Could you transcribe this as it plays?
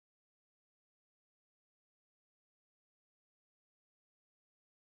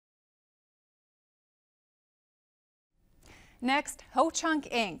Next, Ho-Chunk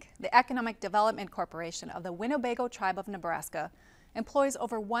Inc., the Economic Development Corporation of the Winnebago Tribe of Nebraska, employs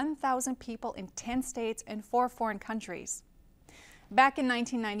over 1,000 people in 10 states and 4 foreign countries. Back in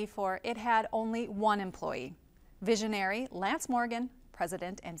 1994, it had only one employee, visionary Lance Morgan,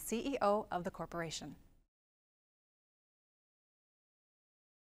 president and CEO of the corporation.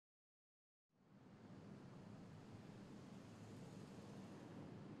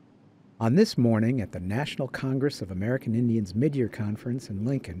 On this morning at the National Congress of American Indians Mid-Year Conference in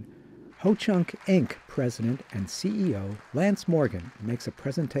Lincoln, Ho-Chunk Inc. President and CEO Lance Morgan makes a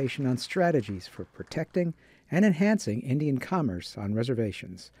presentation on strategies for protecting and enhancing Indian commerce on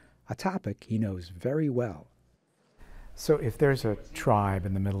reservations, a topic he knows very well. So if there's a tribe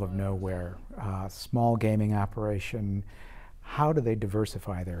in the middle of nowhere, a small gaming operation, how do they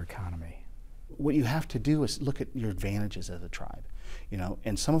diversify their economy? What you have to do is look at your advantages as a tribe,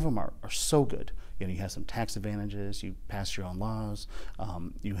 and some of them are so good. You have some tax advantages, you pass your own laws,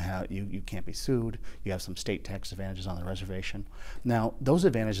 you can't be sued, you have some state tax advantages on the reservation. Now, those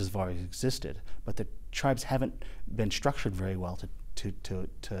advantages have always existed, but the tribes haven't been structured very well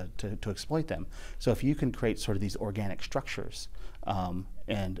to exploit them. So if you can create sort of these organic structures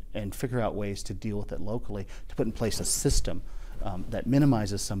and figure out ways to deal with it locally, to put in place a system that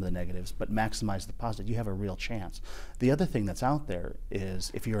minimizes some of the negatives but maximizes the positive, you have a real chance. The other thing that's out there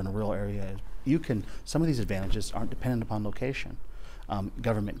is if you're in a rural area, some of these advantages aren't dependent upon location.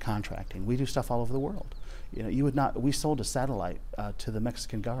 Government contracting, we do stuff all over the world. We sold a satellite to the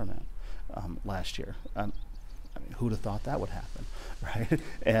Mexican government last year. Who'd have thought that would happen, right?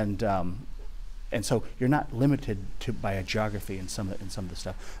 And so you're not limited by a geography in some of the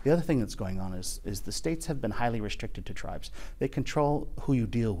stuff. The other thing that's going on is the states have been highly restricted to tribes. They control who you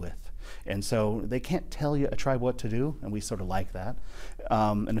deal with. And so they can't tell a tribe what to do, and we sort of like that.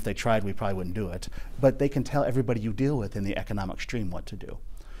 And if they tried, we probably wouldn't do it. But they can tell everybody you deal with in the economic stream what to do.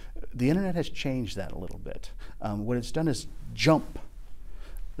 The internet has changed that a little bit. What it's done is jump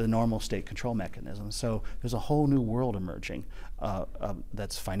the normal state control mechanism. So there's a whole new world emerging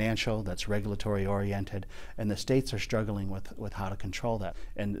that's financial, that's regulatory oriented, and the states are struggling with how to control that.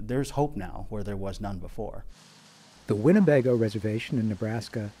 And there's hope now where there was none before. The Winnebago Reservation in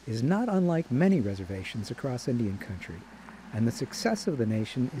Nebraska is not unlike many reservations across Indian country, and the success of the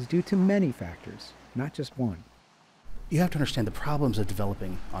nation is due to many factors, not just one. You have to understand the problems of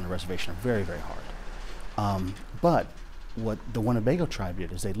developing on a reservation are very, very hard. But what the Winnebago tribe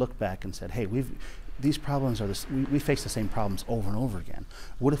did is they looked back and said, hey, these problems we face the same problems over and over again.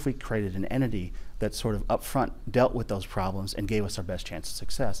 What if we created an entity that sort of up front dealt with those problems and gave us our best chance of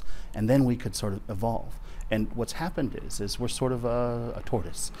success, and then we could sort of evolve. And what's happened is we're sort of a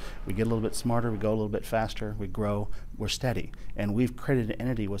tortoise. We get a little bit smarter, we go a little bit faster, we grow, we're steady. And we've created an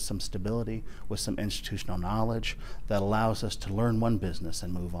entity with some stability, with some institutional knowledge that allows us to learn one business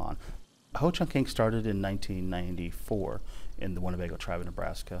and move on. Ho-Chunk Inc. started in 1994 in the Winnebago Tribe of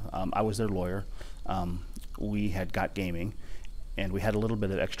Nebraska. I was their lawyer. We had got gaming, and we had a little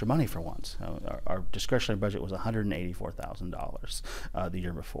bit of extra money for once. Our discretionary budget was $184,000 the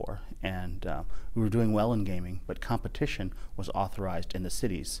year before, and we were doing well in gaming, but competition was authorized in the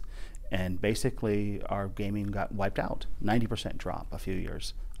cities. And basically, our gaming got wiped out, 90% drop a few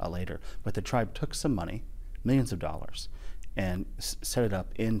years later. But the tribe took some money, millions of dollars, and set it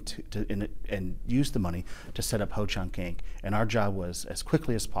up and used the money to set up Ho-Chunk Inc. And our job was, as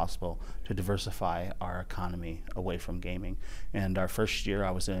quickly as possible, to diversify our economy away from gaming. And our first year,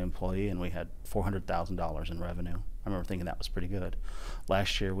 I was an employee, and we had $400,000 in revenue. I remember thinking that was pretty good.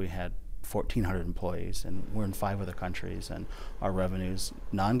 Last year, we had 1,400 employees, and we're in 5 other countries, and our revenues,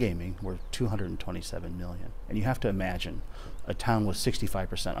 non-gaming, were $227 million. And you have to imagine a town with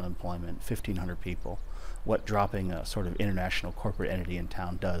 65% unemployment, 1,500 people, what dropping a sort of international corporate entity in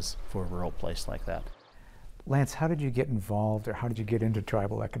town does for a rural place like that. Lance, how did you get involved, or how did you get into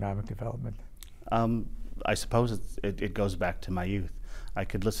tribal economic development? I suppose it goes back to my youth. I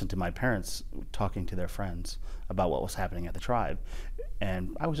could listen to my parents talking to their friends about what was happening at the tribe,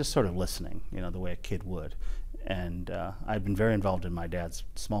 and I was just sort of listening, the way a kid would. And I'd been very involved in my dad's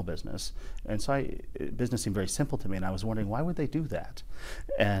small business, and so business seemed very simple to me, and I was wondering, why would they do that?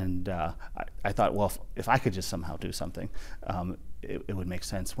 And I thought, well, if I could just somehow do something, it would make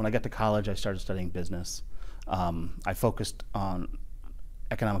sense. When I got to college, I started studying business. I focused on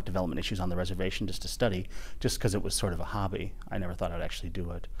economic development issues on the reservation just to study, just because it was sort of a hobby. I never thought I'd actually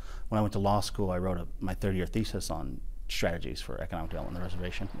do it. When I went to law school, I wrote my third-year thesis on strategies for economic development on the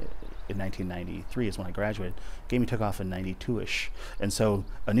reservation. In 1993 is when I graduated. Gaming took off in 92-ish. And so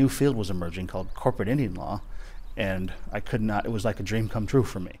a new field was emerging called corporate Indian law, and it was like a dream come true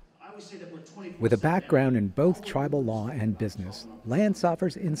for me. With a background in both tribal law and business, Lance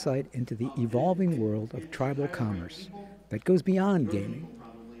offers insight into the evolving world of tribal commerce that goes beyond gaming.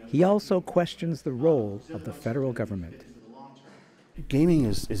 He also questions the role of the federal government. Gaming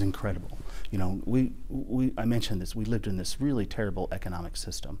is incredible. You know, I mentioned this, we lived in this really terrible economic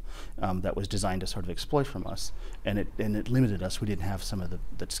system that was designed to sort of exploit from us, and it limited us. We didn't have some of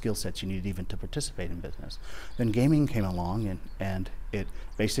the skill sets you needed even to participate in business. Then gaming came along, and it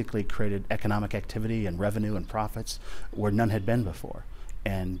basically created economic activity and revenue and profits where none had been before.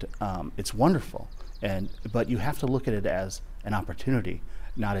 And it's wonderful, but you have to look at it as an opportunity,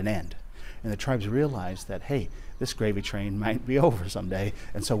 not an end. And the tribes realized that, hey, this gravy train might be over someday,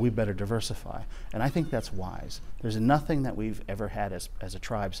 and so we better diversify. And I think that's wise. There's nothing that we've ever had as a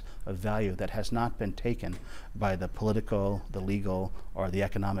tribes of value that has not been taken by the political, the legal, or the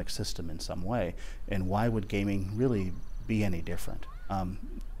economic system in some way. And why would gaming really be any different?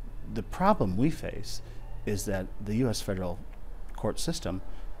 The problem we face is that the U.S. federal court system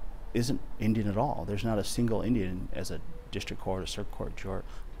isn't Indian at all. There's not a single Indian as a district court, a circuit court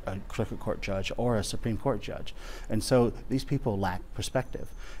judge, or a Supreme Court judge. And so these people lack perspective.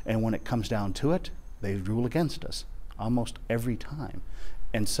 And when it comes down to it, they rule against us almost every time.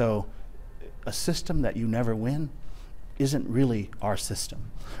 And so a system that you never win isn't really our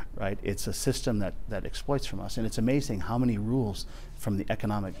system, right? It's a system that exploits from us. And it's amazing how many rules from the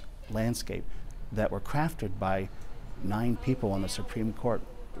economic landscape that were crafted by 9 people on the Supreme Court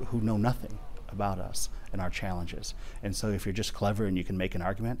who know nothing about us and our challenges. And so if you're just clever and you can make an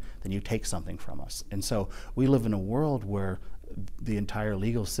argument, then you take something from us. And so we live in a world where the entire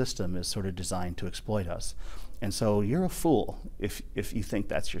legal system is sort of designed to exploit us. And so you're a fool if you think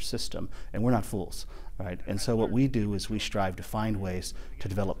that's your system, and we're not fools, right? And so what we do is we strive to find ways to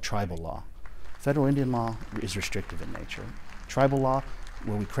develop tribal law. Federal Indian law is restrictive in nature. Tribal law,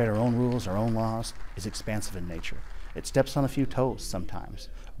 where we create our own rules, our own laws, is expansive in nature. It steps on a few toes sometimes,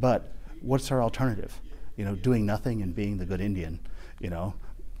 but what's our alternative? You know, doing nothing and being the good Indian, you know,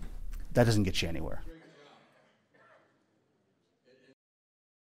 that doesn't get you anywhere.